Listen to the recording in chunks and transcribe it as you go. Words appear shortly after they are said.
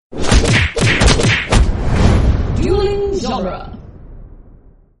genre.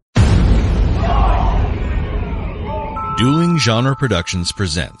 Dueling Genre Productions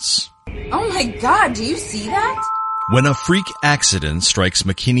presents... Oh my god, do you see that? When a freak accident strikes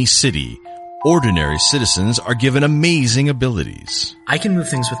McKinney City, ordinary citizens are given amazing abilities. I can move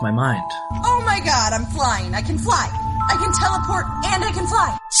things with my mind. Oh my god, I'm flying. I can fly. I can teleport and I can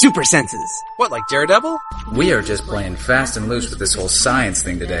fly. Super senses. What, like Daredevil? We are just playing fast and loose with this whole science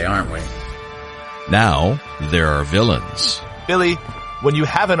thing today, aren't we? Now, there are villains. Billy, when you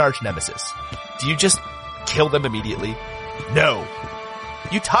have an arch nemesis, do you just kill them immediately? No.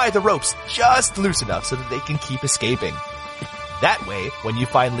 You tie the ropes just loose enough so that they can keep escaping. That way, when you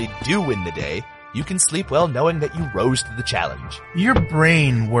finally do win the day, you can sleep well knowing that you rose to the challenge. Your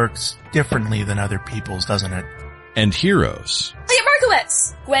brain works differently than other people's, doesn't it? And heroes. Elliot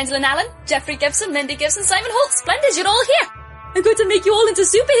Markowitz, Gwendolyn Allen, Jeffrey Gibson, Lindy Gibson, Simon Holt. Splendid, you're all here. I'm going to make you all into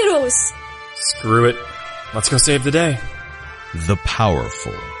superheroes. Screw it. Let's go save the day. The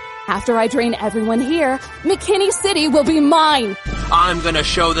powerful. After I drain everyone here, McKinney City will be mine. I'm gonna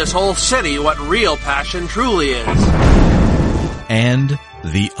show this whole city what real passion truly is. And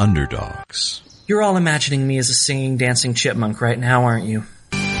the underdogs. You're all imagining me as a singing, dancing chipmunk right now, aren't you?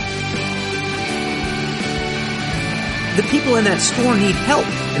 The people in that store need help,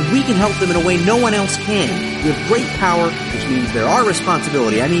 and we can help them in a way no one else can. We have great power, which means there are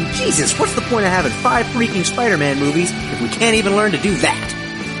responsibility. I mean, Jesus, what's the point of having 5 freaking Spider-Man movies if we can't even learn to do that?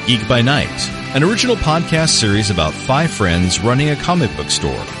 Geek by Night, an original podcast series about 5 friends running a comic book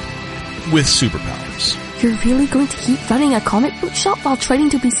store with superpowers. You're really going to keep running a comic book shop while trying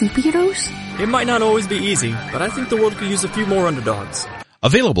to be superheroes? It might not always be easy, but I think the world could use a few more underdogs.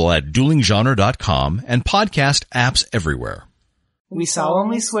 Available at duelinggenre.com and podcast apps everywhere. We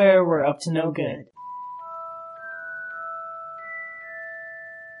solemnly swear we're up to no good.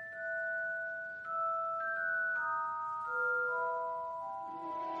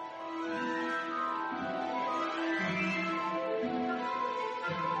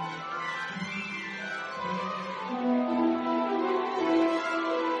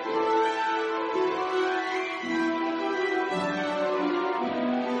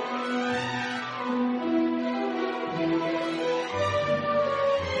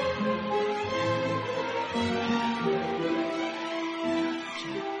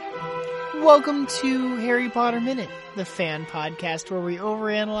 Welcome to Harry Potter Minute, the fan podcast where we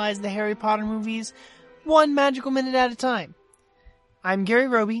overanalyze the Harry Potter movies one magical minute at a time. I'm Gary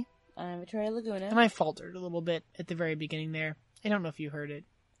Roby. I'm Victoria Laguna. And I faltered a little bit at the very beginning there. I don't know if you heard it.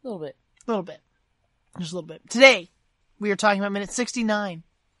 A little bit. A little bit. Just a little bit. Today, we are talking about minute 69.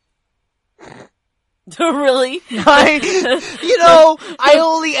 Really? I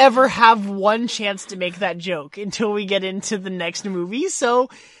only ever have one chance to make that joke until we get into the next movie, so...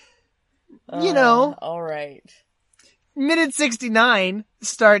 all right. Minute 69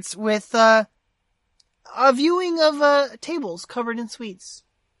 starts with a viewing of tables covered in sweets.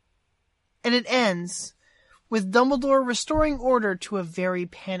 And it ends with Dumbledore restoring order to a very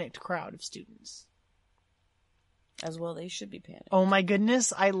panicked crowd of students. As well, they should be panicked. Oh my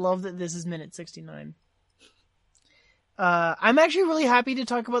goodness, I love that this is minute 69. I'm actually really happy to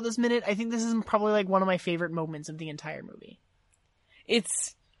talk about this minute. I think this is probably like one of my favorite moments of the entire movie.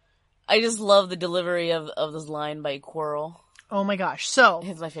 I just love the delivery of this line by Quirrell. Oh my gosh. So,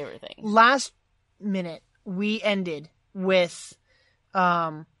 it's my favorite thing. Last minute, we ended with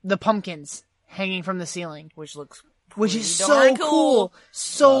the pumpkins hanging from the ceiling. Which is so cool.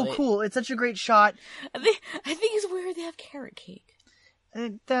 So cool. It's such a great shot. I think it's weird they have carrot cake.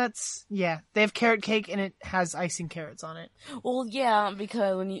 They have carrot cake and it has icing carrots on it. Well, yeah,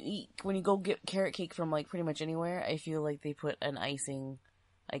 because when you go get carrot cake from like pretty much anywhere, I feel like they put an icing,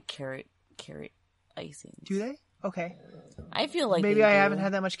 like carrot icing. Do they? Okay. I feel like maybe I haven't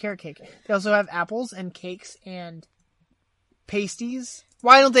had that much carrot cake. They also have apples and cakes and pasties.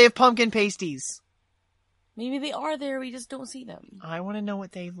 Why don't they have pumpkin pasties? Maybe they are there, we just don't see them. I want to know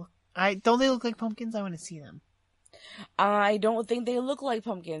what they look. Don't they look like pumpkins? I want to see them. I don't think they look like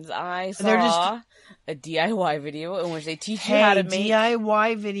pumpkins. I saw a DIY video in which they teach you how to make...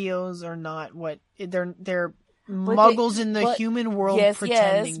 DIY videos are not what... They're muggles in the human world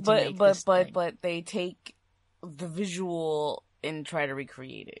pretending to make this thing. But they take the visual and try to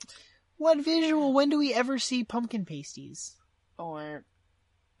recreate it. What visual? When do we ever see pumpkin pasties? Or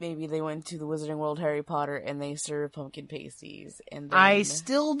maybe they went to the Wizarding World Harry Potter and they serve pumpkin pasties. And then... I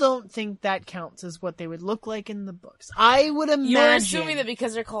still don't think that counts as what they would look like in the books. I would imagine... You're assuming that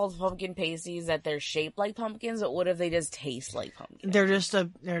because they're called pumpkin pasties that they're shaped like pumpkins, but what if they just taste like pumpkins? They're just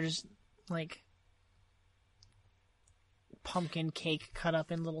like pumpkin cake cut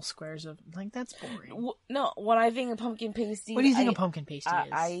up in little squares of, like, that's boring. No, when I think of pumpkin pasty... What do you think a pumpkin pasty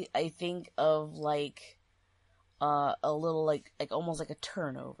is? I think of, like, a little, like almost like a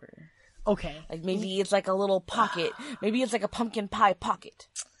turnover. Okay. Like, maybe it's like a little pocket. Maybe it's like a pumpkin pie pocket.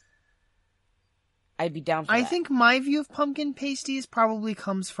 I'd be down for that. I think my view of pumpkin pasties probably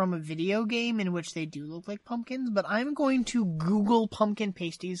comes from a video game in which they do look like pumpkins, but I'm going to Google pumpkin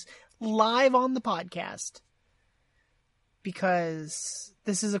pasties live on the podcast because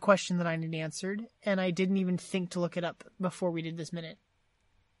this is a question that I need answered, and I didn't even think to look it up before we did this minute.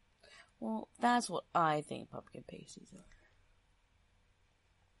 Well, that's what I think pumpkin pasties are.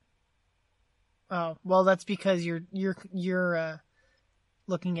 Oh, well, that's because you're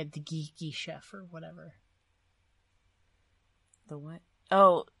looking at the Geeky Chef or whatever. The what?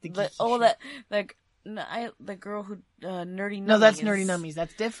 Oh, the girl who Nerdy Nummies. No, that's Nerdy Nummies.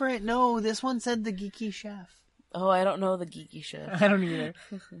 That's different. No, this one said the Geeky Chef. Oh, I don't know the Geeky Chef. I don't either.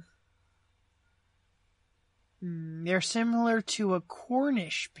 They're similar to a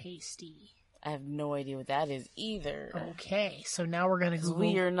Cornish pasty. I have no idea what that is either. Okay, so now we're gonna Google.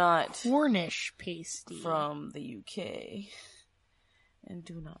 We are not Cornish pasty from the UK, and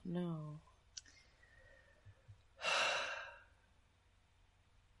do not know.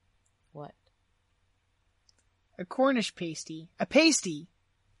 What? A Cornish pasty. A pasty.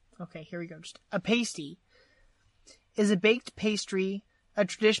 Okay, here we go. Just a pasty is a baked pastry, a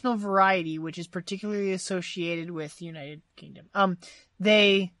traditional variety which is particularly associated with the United Kingdom.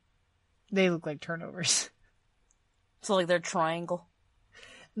 They look like turnovers. So like they're triangle?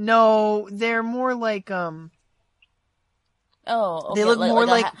 No, they're more like Oh, okay. They look more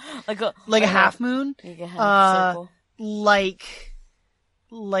like a half moon. Like a half circle. Like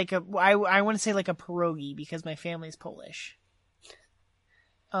a I want to say like a pierogi because my family's Polish.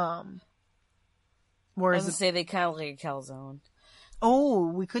 Whereas I would say they kind of look like a calzone. Oh,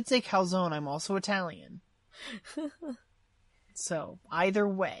 we could say calzone. I'm also Italian. So either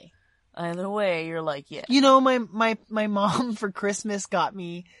way. Either way, you're like, yeah. You know, my mom for Christmas got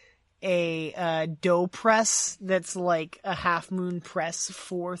me a dough press that's like a half moon press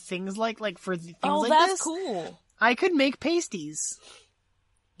for things like for things like this. Oh, that's cool. I could make pasties.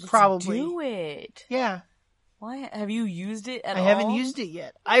 Let's probably do it. Yeah. Why have you used it at all? I haven't used it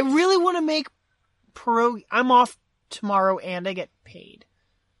yet. I really want to make pierogi. I'm off tomorrow and I get paid.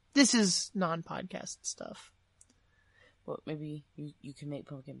 This is non-podcast stuff. Well, maybe you can make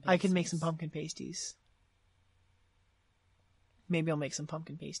pumpkin pasties. I can make some pumpkin pasties. Maybe I'll make some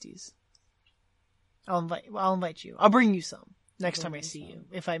pumpkin pasties. I'll invite you. I'll bring you some next time I see you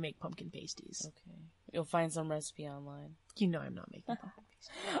if I make pumpkin pasties. Okay. You'll find some recipe online. You know I'm not making pumpkin pasties.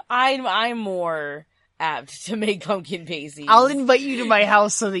 I'm more apt to make pumpkin pasties. I'll invite you to my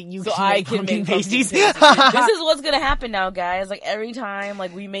house so that you can make pumpkin pasties. This is what's gonna happen now, guys. Like every time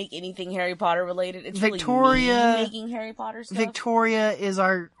we make anything Harry Potter related, it's Victoria really me making Harry Potter stuff. Victoria is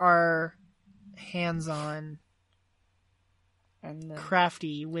our hands-on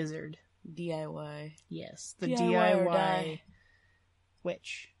crafty wizard. DIY. Yes, the DIY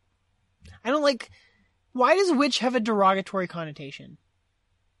witch. I don't like. Why does witch have a derogatory connotation?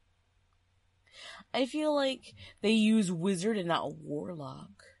 I feel like they use wizard and not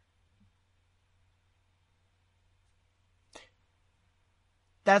warlock.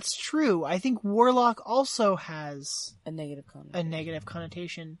 That's true. I think warlock also has a negative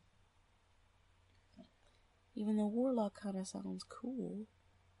connotation. Even though warlock kind of sounds cool.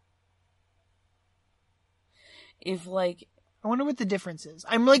 I wonder what the difference is.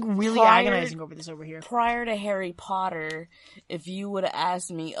 I'm really agonizing over this over here. Prior to Harry Potter, if you would have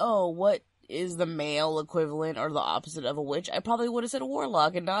asked me, what is the male equivalent or the opposite of a witch, I probably would have said a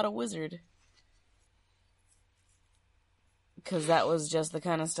warlock and not a wizard. Because that was just the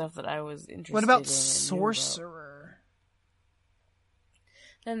kind of stuff that I was interested in. What about sorcerer?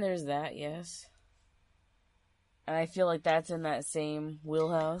 Then there's that, yes. And I feel like that's in that same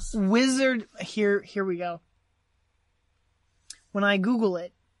wheelhouse. Wizard, here we go. When I Google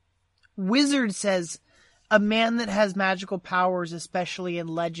it, wizard says a man that has magical powers, especially in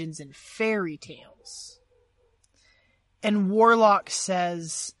legends and fairy tales. And warlock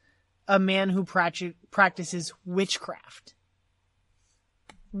says a man who practices witchcraft.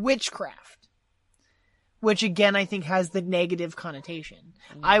 Witchcraft. Which again I think has the negative connotation.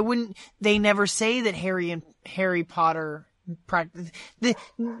 They never say that Harry Potter practice. The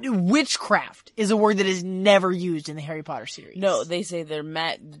witchcraft is a word that is never used in the Harry Potter series. No, they say they're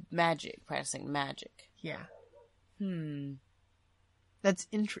magic, practicing magic. Yeah. That's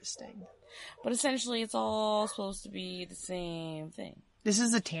interesting. But essentially it's all supposed to be the same thing. This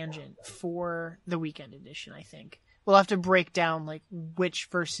is a tangent for the weekend edition, I think. we'll have to break down like witch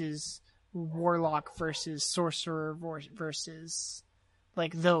versus warlock versus sorcerer versus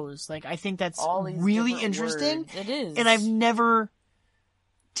like those. Like I think that's really interesting. Words. It is. And I've never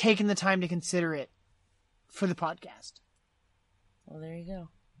taken the time to consider it for the podcast. Well, there you go.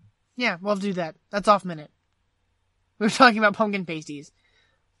 Yeah, we'll do that. That's off minute. We were talking about pumpkin pasties.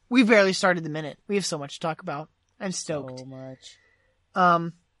 We barely started the minute. We have so much to talk about. I'm stoked. So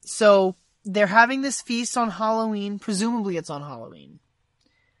much. So they're having this feast on Halloween. Presumably it's on Halloween.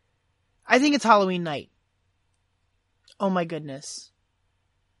 I think it's Halloween night. Oh my goodness.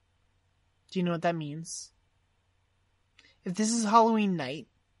 Do you know what that means? If this is Halloween night,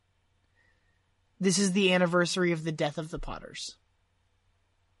 this is the anniversary of the death of the Potters.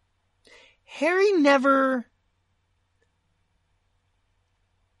 Harry never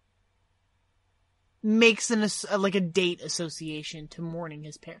makes a date association to mourning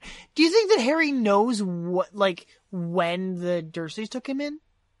his parents. Do you think that Harry knows when the Dursleys took him in?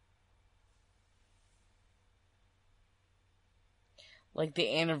 Like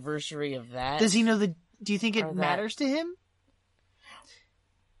the anniversary of that? Does he know do you think it matters to him?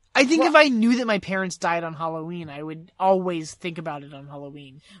 I think if I knew that my parents died on Halloween, I would always think about it on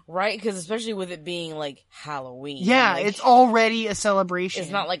Halloween. Right? Because especially with it being like Halloween. Yeah, like, it's already a celebration.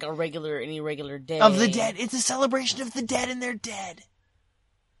 It's not like any regular day. Of the dead. It's a celebration of the dead and they're dead.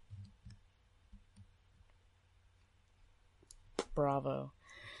 Bravo.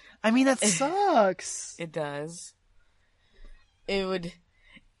 I mean, that sucks. It does. It would...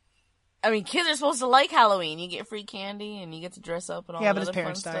 I mean, kids are supposed to like Halloween. You get free candy and you get to dress up and all that other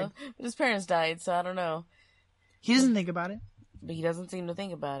fun stuff. But his parents died, so I don't know. He doesn't think about it. But he doesn't seem to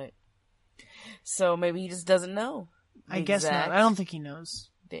think about it. So maybe he just doesn't know. I guess not. I don't think he knows.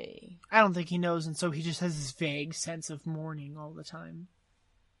 Day. I don't think he knows, and so he just has this vague sense of mourning all the time.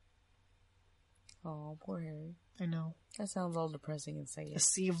 Oh, poor Harry. I know. That sounds all depressing and sad. A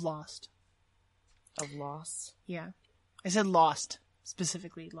sea of lost. Of lost? Yeah. I said lost.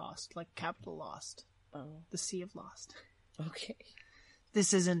 Specifically lost. Like capital lost. Oh. The sea of lost. Okay.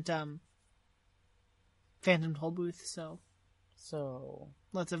 This isn't, Phantom Tollbooth, so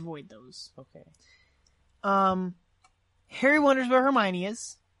let's avoid those. Okay. Harry wonders where Hermione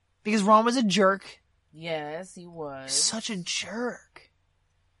is, because Ron was a jerk. Yes, he was. Such a jerk.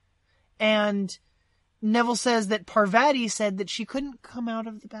 And Neville says that Parvati said that she couldn't come out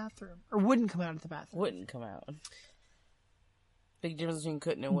of the bathroom, or wouldn't come out of the bathroom. Wouldn't come out. Big difference between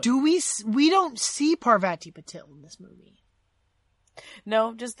couldn't and wouldn't. We don't see Parvati Patil in this movie.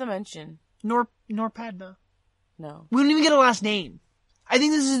 No, just the mention. Nor Padma. No. We don't even get a last name. I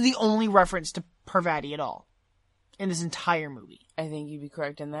think this is the only reference to Parvati at all in this entire movie. I think you'd be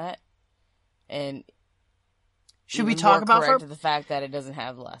correct in that. And should we talk about the fact that it doesn't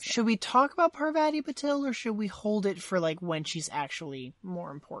have the last name. Should we talk about Parvati Patil, or should we hold it for like when she's actually more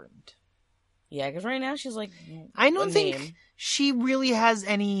important? Yeah, because right now she's like I don't think she really has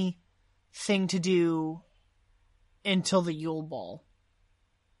anything to do until the Yule Ball.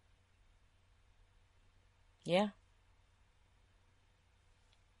 Yeah.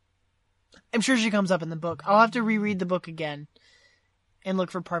 I'm sure she comes up in the book. I'll have to reread the book again and look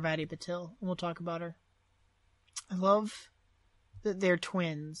for Parvati Patil, and we'll talk about her. I love that they're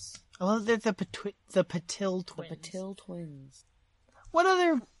twins. I love that the Patil twins. The Patil twins. What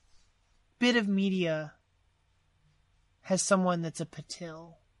other bit of media has someone that's a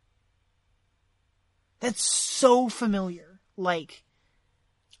Patil? That's so familiar. Like,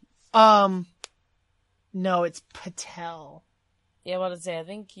 no, it's Patel. Yeah, what to say? I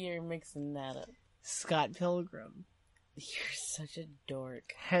think you're mixing that up. Scott Pilgrim. You're such a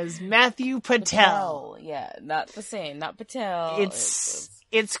dork. Has Matthew Patel. Yeah, not the same. Not Patel.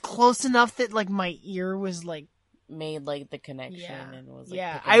 It's close enough that like my ear was like made like the connection and was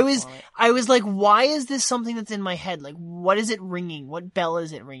like I was like, why is this something that's in my head? Like, what is it ringing? What bell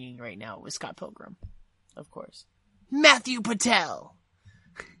is it ringing right now with Scott Pilgrim? Of course. Matthew Patel.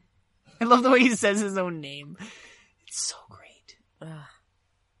 I love the way he says his own name. It's so great.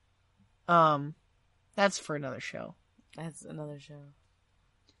 That's for another show. That's another show.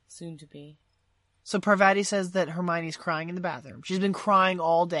 Soon to be. So Parvati says that Hermione's crying in the bathroom. She's been crying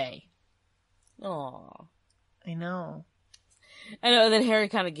all day. Aww. I know. And then Harry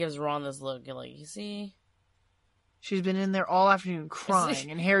kind of gives Ron this look. You're like, you see? She's been in there all afternoon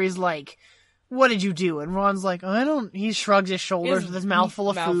crying. And Harry's like, what did you do? And Ron's like, he shrugs his shoulders with his mouth full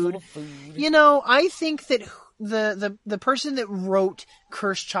of food. You know, I think that the person that wrote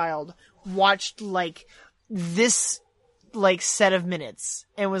Cursed Child watched like this like set of minutes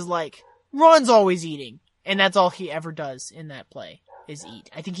and was like, Ron's always eating. And that's all he ever does in that play is eat.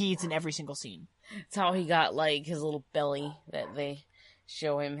 I think he eats in every single scene. It's how he got, like, his little belly that they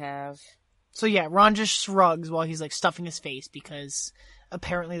show him have. So yeah, Ron just shrugs while he's, like, stuffing his face because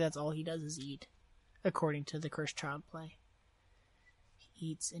apparently that's all he does is eat, according to the Cursed Child play.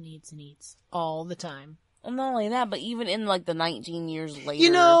 He eats and eats and eats all the time. Well, not only that, but even in, like, the 19 years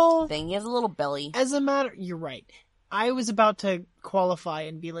later thing, he has a little belly. You're right. I was about to qualify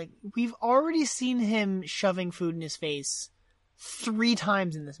and be like, we've already seen him shoving food in his face 3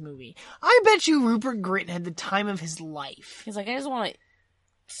 times in this movie. I bet you Rupert Grint had the time of his life. He's like, I just want to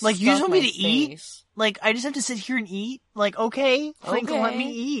Like, you just want me to eat? Like, I just have to sit here and eat? Like, okay, like, let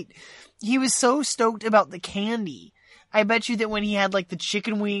me eat. He was so stoked about the candy. I bet you that when he had, like, the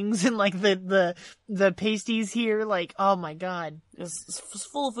chicken wings and, like, the pasties here, like, oh my god. It's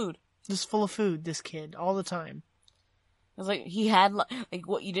full of food. Just full of food, this kid, all the time. It's like, he had, like,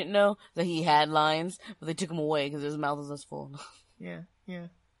 what you didn't know, that he had lines, but they took him away because his mouth was just full. Yeah.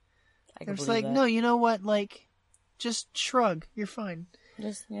 I can It's believe like, that. no, you know what, like, just shrug, you're fine.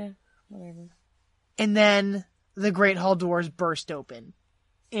 Just, whatever. And then the Great Hall doors burst open,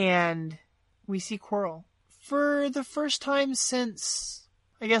 and we see Quirrell. For the first time since,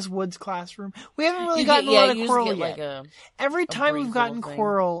 I guess, Wood's classroom. We haven't really gotten a lot of Quirrell yet. Like Every time we've gotten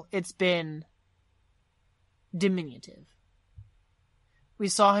Quirrell, it's been diminutive. We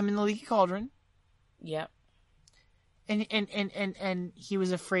saw him in the Leaky Cauldron. Yep. And he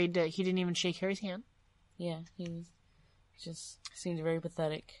was afraid to, he didn't even shake Harry's hand. Yeah, he just seemed very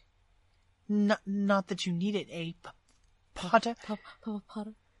pathetic. Not that you need it, Potter.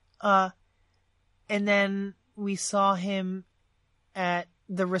 Potter. And then we saw him at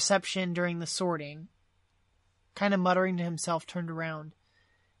the reception during the sorting, kind of muttering to himself, turned around,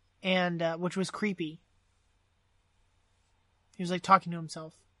 and which was creepy. He was like talking to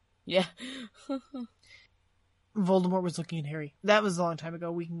himself. Yeah. Voldemort was looking at Harry. That was a long time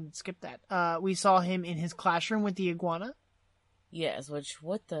ago. We can skip that. We saw him in his classroom with the iguana. Yes, I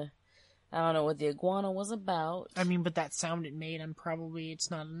don't know what the iguana was about. I mean, but that sound it made,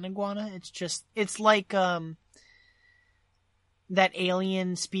 it's not an iguana. It's like, that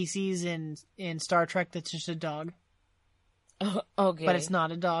alien species in Star Trek that's just a dog. Oh, okay. But it's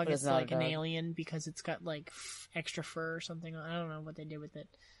not a dog. It's like an alien because it's got like extra fur or something. I don't know what they did with it.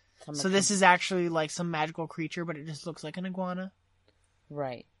 So this is actually like some magical creature, but it just looks like an iguana.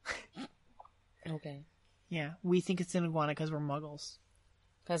 Right. Okay. Yeah, we think it's an iguana because we're muggles.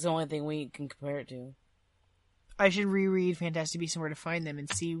 That's the only thing we can compare it to. I should reread Fantastic Beasts and Where to Find Them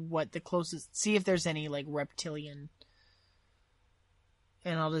and see see if there's any like reptilian.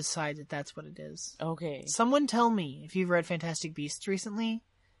 And I'll decide that that's what it is. Okay. Someone tell me, if you've read Fantastic Beasts recently,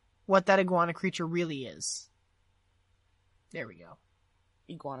 what that iguana creature really is. There we go.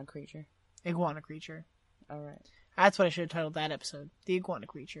 Iguana creature. Iguana creature. Alright. That's what I should have titled that episode. The Iguana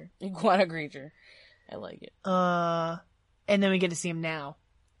Creature. Iguana creature. I like it. And then we get to see him now.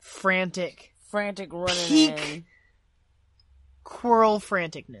 Frantic running peak in. Quirrell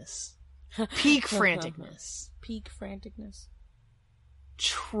franticness. Peak franticness. Peak franticness.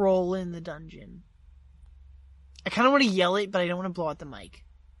 Troll in the dungeon. I kind of want to yell it, but I don't want to blow out the mic.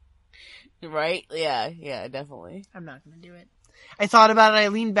 Right? Yeah, definitely. I'm not going to do it. I thought about it, I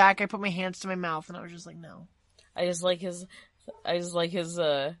leaned back, I put my hands to my mouth, and I was just like, no. I just like his,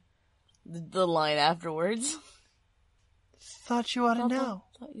 the line afterwards. Thought you ought to know.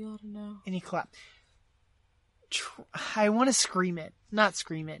 Thought you ought to know. And he clapped. I want to scream it. Not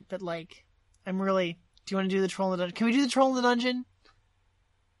scream it, but like, do you want to do the troll in the dungeon? Can we do the troll in the dungeon?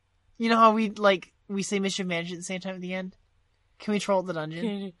 You know how we say Mischief Management at the same time at the end? Can we troll the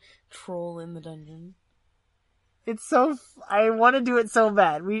dungeon? Troll in the dungeon. It's so, I want to do it so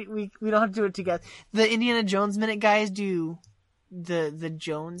bad. We don't have to do it together. The Indiana Jones Minute guys do the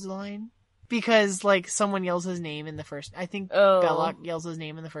Jones line. Because, like, someone yells his name in the first... I think Belloc yells his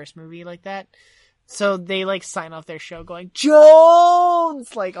name in the first movie like that. So they, like, sign off their show going,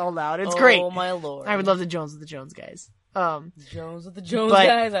 Jones! Like, all loud. It's great. Oh, my lord. I would love the Jones with the Jones guys. Jones with the Jones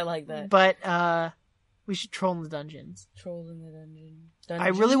guys? I like that. But, we should troll in the dungeons. Troll in the dungeon. I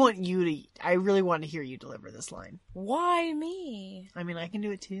really want to hear you deliver this line. Why me? I mean, I can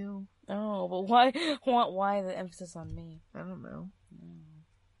do it too. Oh, but why the emphasis on me? I don't know.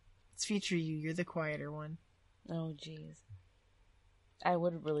 Let's feature you. You're the quieter one. Oh, jeez. I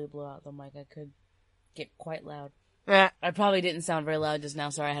would really blow out the mic. I could get quite loud. I probably didn't sound very loud just now.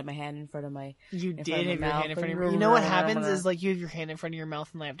 Sorry, I had my hand in front of my You did have your hand in front of your mouth. You know what happens is, like, you have your hand in front of your mouth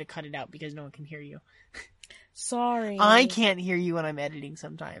and I have to cut it out because no one can hear you. Sorry. I can't hear you when I'm editing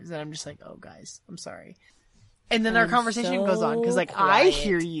sometimes. And I'm just like, oh, guys, I'm sorry. And then our conversation goes on because, like, quiet. I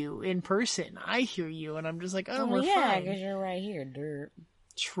hear you in person. I hear you. And I'm just like, oh, we're yeah, fine. because you're right here, dirt.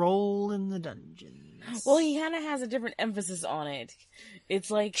 Troll in the dungeons. Well, he kind of has a different emphasis on it. It's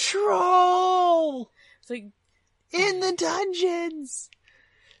like... Troll! It's like... In the dungeons!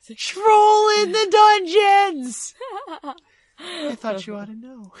 Troll in the dungeons! I thought you ought to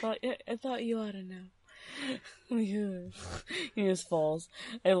know. I thought you ought to know. He just falls,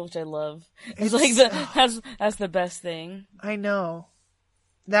 which I love. It's like that's the best thing. I know.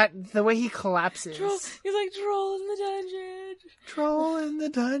 The way he collapses. He's like, troll in the dungeon. Troll in the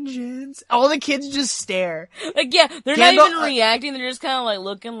dungeons. All the kids just stare. Like, yeah, they're not even reacting. They're just kind of like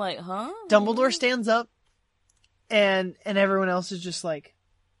looking like, huh? Dumbledore stands up, and everyone else is just like,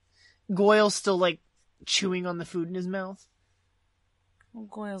 Goyle's still like chewing on the food in his mouth. Well,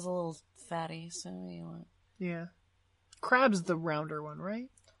 Goyle's a little fatty, so you know what? Yeah. Crab's the rounder one, right?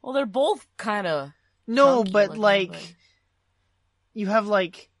 Well, they're both kind of... No, but like... But... You have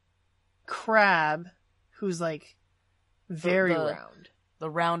like... Crab, who's like... Very round. The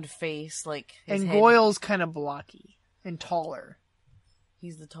round face, like... And head... Goyle's kind of blocky. And taller.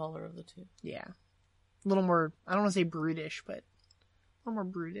 He's the taller of the two. Yeah. A little more... I don't want to say brutish, but... A little more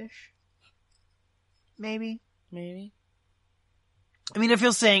brutish. Maybe. I mean, I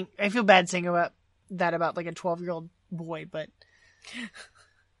feel bad saying about like a 12-year-old boy, but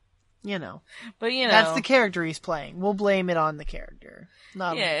you know. That's the character he's playing. We'll blame it on the character.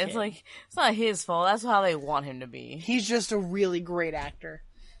 Not it's like, it's not his fault. That's how they want him to be. He's just a really great actor.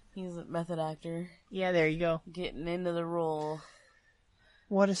 He's a method actor. Yeah, there you go. Getting into the role.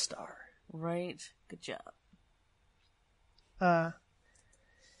 What a star. Right? Good job.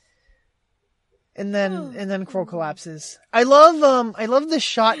 And then Quirrell collapses. I love the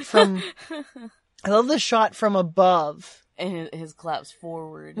shot from above. And his collapse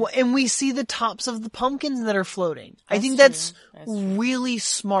forward. Well, and we see the tops of the pumpkins that are floating. I think that's really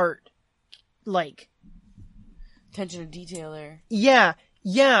smart. Like, attention to detail there. Yeah.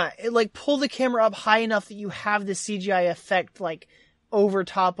 Like, pull the camera up high enough that you have the CGI effect, like, over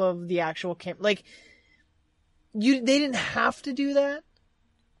top of the actual camera. Like, they didn't have to do that.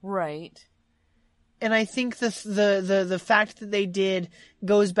 Right. And I think the fact that they did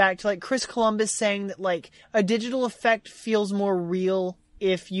goes back to, like, Chris Columbus saying that, like, a digital effect feels more real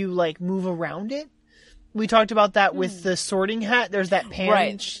if you, like, move around it. We talked about that with the Sorting Hat. There's that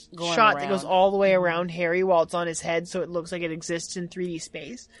pan shot that goes all the way around Harry while it's on his head, so it looks like it exists in 3D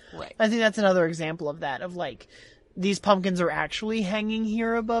space. Right. I think that's another example of that, of, like, these pumpkins are actually hanging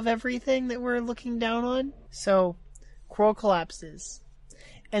here above everything that we're looking down on. So, Quirrell collapses.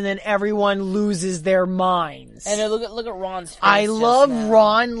 And then everyone loses their minds. And look at Ron's face. I love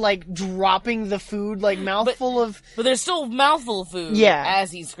Ron, like, dropping the food, like, mouthful of... But there's still a mouthful of food as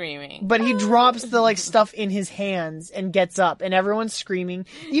he's screaming. But he drops the, like, stuff in his hands and gets up, and everyone's screaming.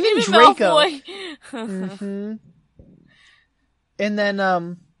 Even Draco. Mm-hmm. And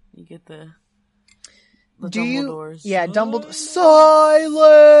then, you get the Dumbledore's. Dumbledore.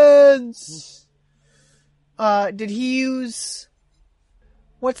 Silence! Did he use...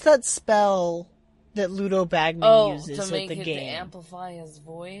 What's that spell that Ludo Bagman uses to make with the game? To amplify his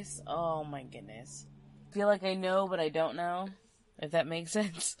voice? Oh my goodness. I feel like I know, but I don't know. If that makes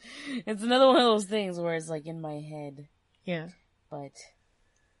sense. It's another one of those things where it's like in my head. Yeah. But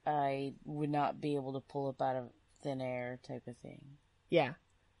I would not be able to pull up out of thin air type of thing. Yeah.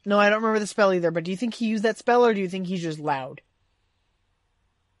 No, I don't remember the spell either, but do you think he used that spell, or do you think he's just loud?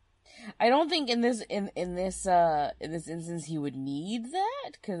 I don't think in this instance he would need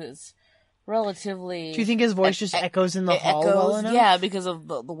that, because it's relatively... Do you think his voice just echoes in the hall well enough? Yeah, because of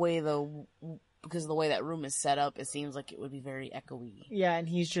the way that room is set up, it seems like it would be very echoey. Yeah, and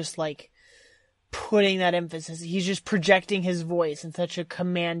he's just like putting that emphasis. He's just projecting his voice in such a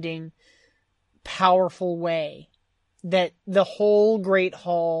commanding, powerful way that the whole Great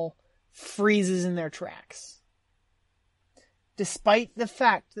Hall freezes in their tracks. Despite the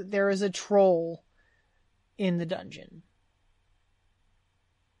fact that there is a troll in the dungeon.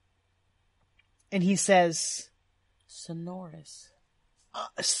 And he says... Sonorous.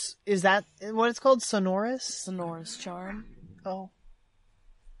 Is that what it's called? Sonorous? Sonorous charm. Oh.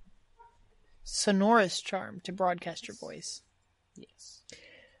 Sonorous charm to broadcast your voice. Yes.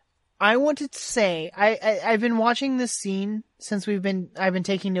 I wanted to say, I've been watching this scene since I've been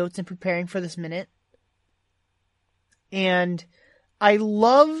taking notes and preparing for this minute. And I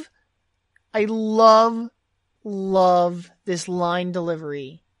love this line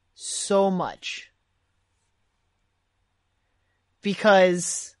delivery so much.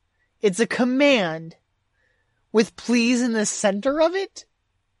 Because it's a command with please in the center of it.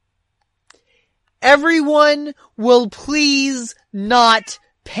 Everyone will please not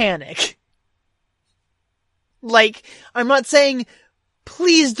panic. Like, I'm not saying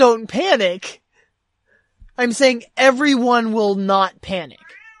please don't panic. I'm saying everyone will not panic.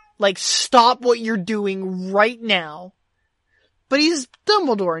 Like, stop what you're doing right now. But he's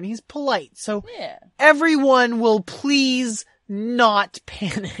Dumbledore and he's polite, so everyone will please not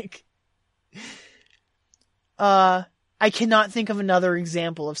panic. I cannot think of another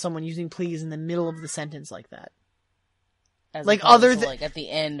example of someone using please in the middle of the sentence like that. As like other than like at the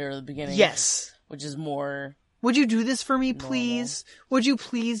end or the beginning. Yes. Which is more. Would you do this for me, please? Normal. Would you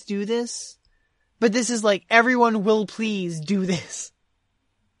please do this? But this is like, everyone will please do this.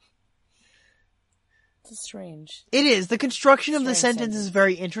 It's strange. It is. The construction of the sentence is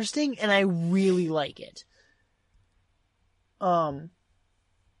very interesting, and I really like it. And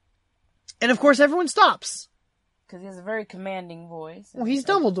of course everyone stops. Because he has a very commanding voice. Well, he's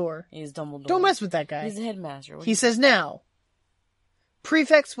Dumbledore. He's Dumbledore. Don't mess with that guy. He's the headmaster. He says now,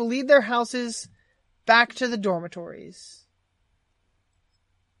 prefects will lead their houses back to the dormitories.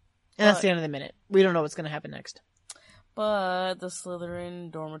 And that's the end of the minute. We don't know what's going to happen next. But the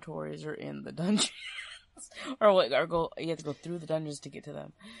Slytherin dormitories are in the dungeons. You have to go through the dungeons to get to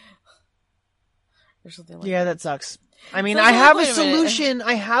them. Or something like that. That sucks. I mean, I have a solution.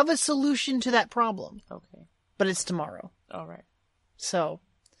 I have a solution to that problem. Okay. But it's tomorrow. Alright. So.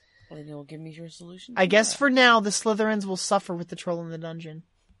 Well, then you'll give me your solution? I guess for now, the Slytherins will suffer with the troll in the dungeon.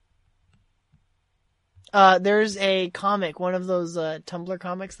 There's a comic, one of those Tumblr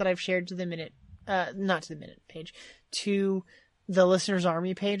comics that I've shared to the minute, not to the minute page, to the Listener's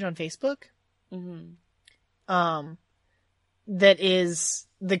Army page on Facebook. Mm-hmm. That is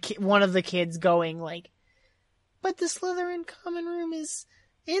one of the kids going like, but the Slytherin common room is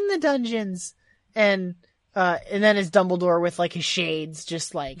in the dungeons, and then it's Dumbledore with like his shades,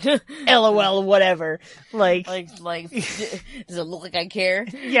 just like LOL, whatever. Like, does it look like I care?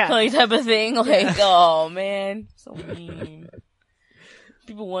 Yeah, like type of thing. Like, oh man, so mean.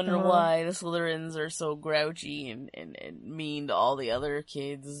 People wonder why the Slytherins are so grouchy and mean to all the other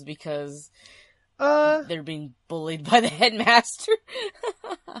kids because they're being bullied by the headmaster.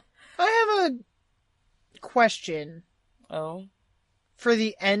 I have a question. Oh. For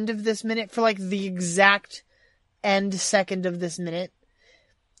the end of this minute, for like the exact end second of this minute,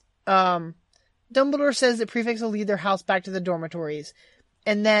 Dumbledore says that prefects will lead their house back to the dormitories.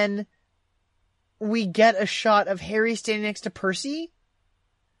 And then we get a shot of Harry standing next to Percy.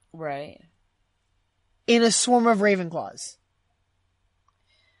 Right. In a swarm of Ravenclaws.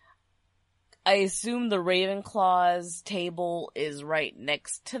 I assume the Ravenclaws table is right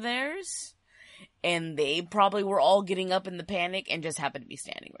next to theirs. And they probably were all getting up in the panic and just happened to be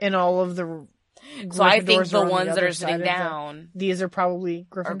standing right and all of the So I think the ones that are sitting down... These are probably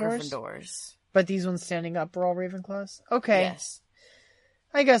Gryffindors? Are Gryffindors. But these ones standing up are all Ravenclaws? Okay. Yes.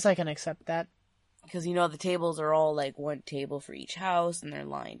 I guess I can accept that. Because, the tables are all like one table for each house, and they're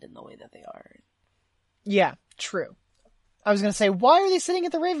lined in the way that they are. Yeah, true. I was going to say, why are they sitting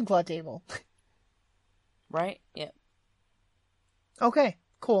at the Ravenclaw table? Right? Yeah. Okay,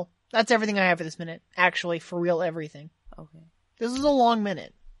 cool. That's everything I have for this minute. Actually, for real, everything. Okay. This is a long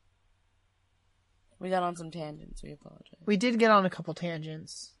minute. We got on some tangents. We apologize. We did get on a couple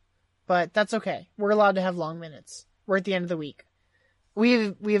tangents. But that's okay. We're allowed to have long minutes. We're at the end of the week. We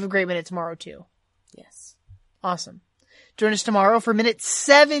have a great minute tomorrow, too. Yes. Awesome. Join us tomorrow for minute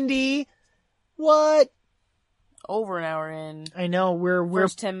 70. What? Over an hour in. I know. We're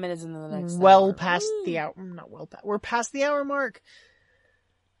first 10 minutes into the next hour. Past the hour. We're past the hour mark.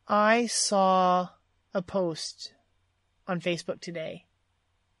 I saw a post on Facebook today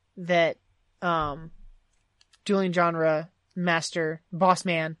that Dueling Genre Master Boss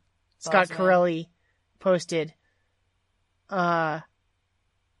Man Scott Corelli posted. That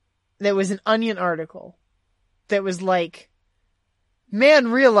was an Onion article that was like,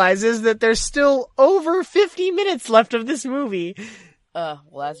 man realizes that there's still over 50 minutes left of this movie. Well,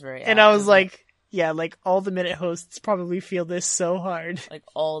 that's very And I was like, yeah, like all the minute hosts probably feel this so hard. Like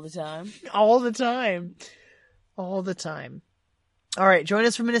all the time? All the time. All the time. Alright, join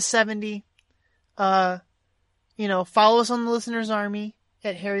us for minute 70. Follow us on the Listener's Army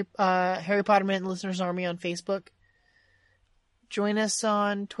at Harry Potter Minute Listener's Army on Facebook. Join us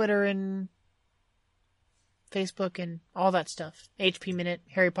on Twitter and Facebook and all that stuff. HP Minute,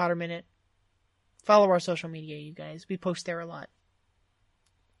 Harry Potter Minute. Follow our social media, you guys. We post there a lot.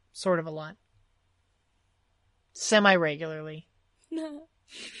 Sort of a lot. Semi-regularly.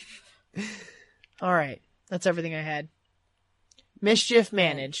 Alright. That's everything I had. Mischief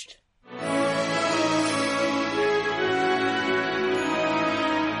managed.